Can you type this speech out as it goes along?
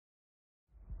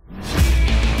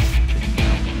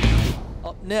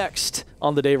Up next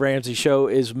on the Dave Ramsey Show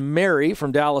is Mary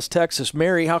from Dallas, Texas.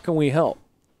 Mary, how can we help?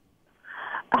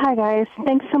 Hi, guys.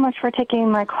 Thanks so much for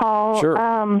taking my call.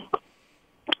 Sure.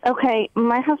 Okay,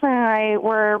 my husband and I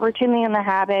were routinely in the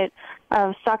habit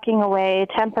of sucking away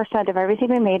 10% of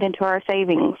everything we made into our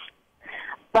savings.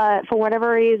 But for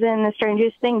whatever reason, the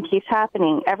strangest thing keeps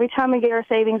happening. Every time we get our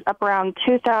savings up around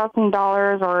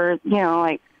 $2,000 or,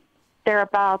 like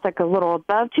thereabouts, like a little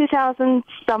above $2,000,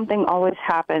 something always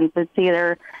happens. It's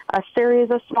either a series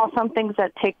of small somethings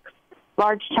that take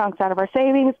large chunks out of our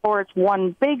savings, or it's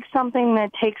one big something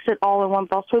that takes it all in one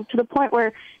fell swoop, to the point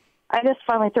where I just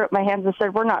finally threw up my hands and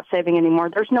said, we're not saving anymore.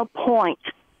 There's no point.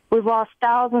 We've lost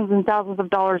thousands and thousands of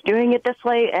dollars doing it this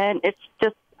way, and it's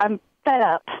just, I'm fed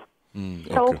up.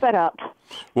 So fed up.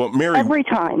 Well, Mary, every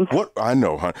time. I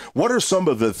know, hon. What are some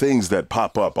of the things that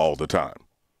pop up all the time?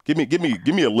 Give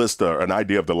me a list, an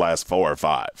idea of the last 4 or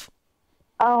 5.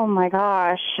 Oh my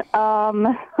gosh.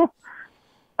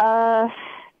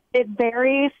 It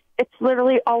varies. It's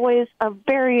literally always a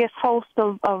various host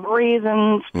of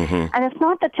reasons. And it's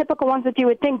not the typical ones that you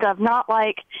would think of, not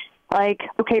like,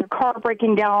 okay, your car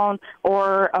breaking down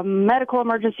or a medical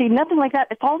emergency, nothing like that.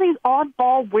 It's all these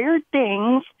oddball, weird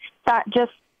things that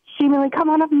just seemingly come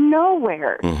out of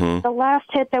nowhere. The last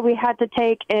hit that we had to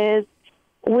take is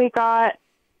we got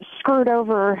screwed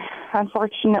over,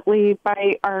 unfortunately,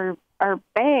 by our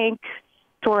bank.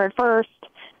 For at first,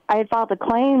 I had filed a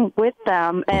claim with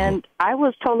them, and I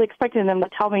was totally expecting them to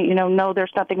tell me, no,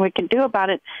 there's nothing we can do about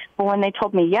it. But when they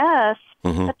told me yes,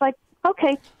 it's like,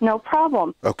 okay, no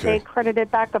problem. Okay. They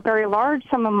credited back a very large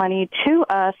sum of money to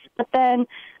us, but then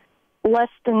less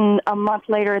than a month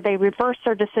later, they reversed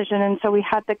their decision, and so we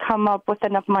had to come up with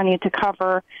enough money to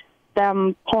cover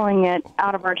them pulling it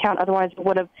out of our account. Otherwise, it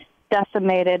would have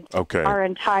decimated our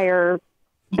entire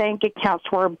bank accounts,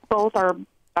 where both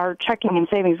our checking and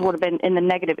savings would have been in the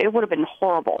negative. It would have been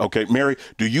horrible. Okay, Mary,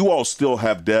 do you all still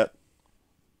have debt?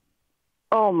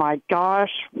 Oh, my gosh.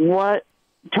 What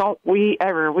don't we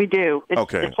ever? We do.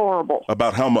 It's horrible.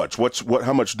 About how much?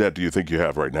 How much debt do you think you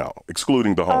have right now,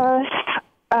 excluding the home?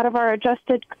 Out of our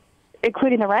adjusted,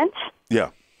 including the rent?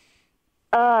 Yeah.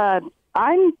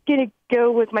 I'm going to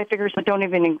go with my figures that don't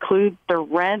even include the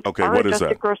rent. Okay, what is that?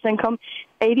 Our adjusted gross income,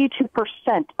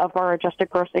 82% of our adjusted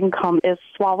gross income is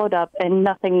swallowed up in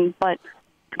nothing but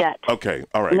debt. Okay,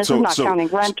 all right. And this is not counting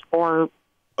rent or...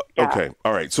 Yeah. Okay,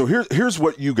 all right. So here's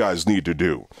what you guys need to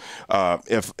do.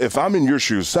 If I'm in your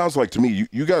shoes, sounds like to me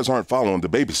you guys aren't following the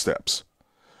baby steps.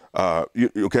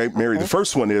 Okay, Mary, the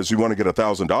first one is you want to get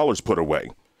 $1,000 put away.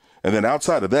 And then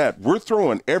outside of that, we're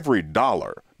throwing every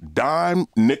dollar, dime,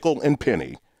 nickel, and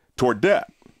penny toward debt.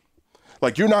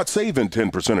 Like, you're not saving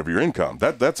 10% of your income.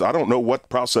 That's I don't know what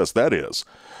process that is.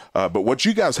 But what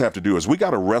you guys have to do is we got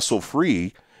to wrestle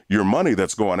free your money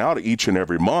that's going out each and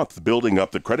every month, building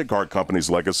up the credit card company's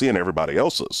legacy and everybody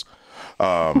else's.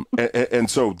 And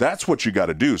so that's what you got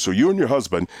to do. So you and your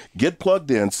husband get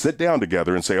plugged in, sit down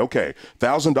together and say, okay,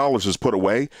 $1,000 is put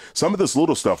away. Some of this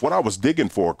little stuff, what I was digging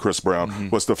for, Chris Brown,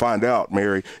 was to find out,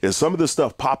 Mary, is some of this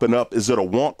stuff popping up, is it a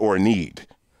want or a need?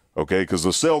 Okay, because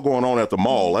the sale going on at the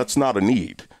mall, that's not a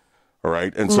need. All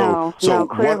right. And so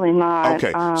clearly not.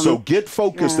 Okay. So get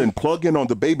focused and plug in on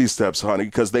the baby steps, honey,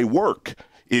 because they work.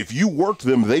 If you work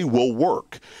them, they will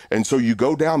work. And so you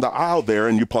go down the aisle there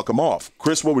and you pluck them off.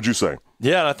 Chris, what would you say?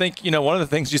 Yeah, and I think, one of the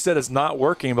things you said is not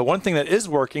working, but one thing that is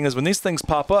working is when these things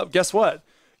pop up, guess what?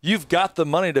 You've got the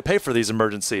money to pay for these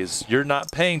emergencies. You're not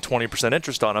paying 20%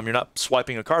 interest on them. You're not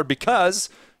swiping a card because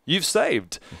you've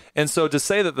saved. And so to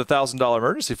say that the $1,000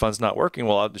 emergency fund's not working,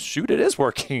 well, shoot, it is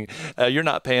working. You're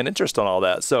not paying interest on all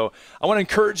that. So I want to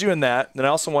encourage you in that. And I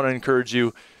also want to encourage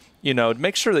you,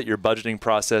 make sure that your budgeting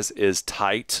process is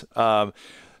tight. A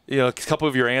couple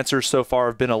of your answers so far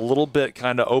have been a little bit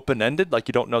kind of open-ended, like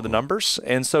you don't know the numbers.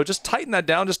 And so just tighten that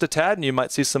down just a tad, and you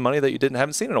might see some money that you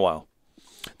haven't seen in a while.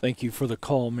 Thank you for the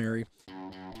call, Mary.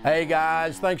 Hey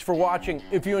guys, thanks for watching.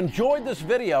 If you enjoyed this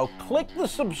video, click the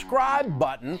subscribe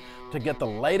button to get the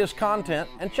latest content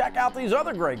and check out these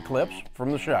other great clips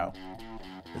from the show.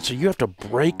 So you have to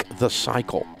break the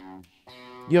cycle.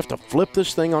 You have to flip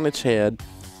this thing on its head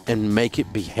and make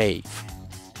it behave.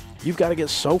 You've got to get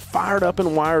so fired up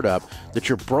and wired up that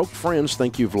your broke friends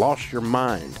think you've lost your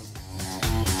mind.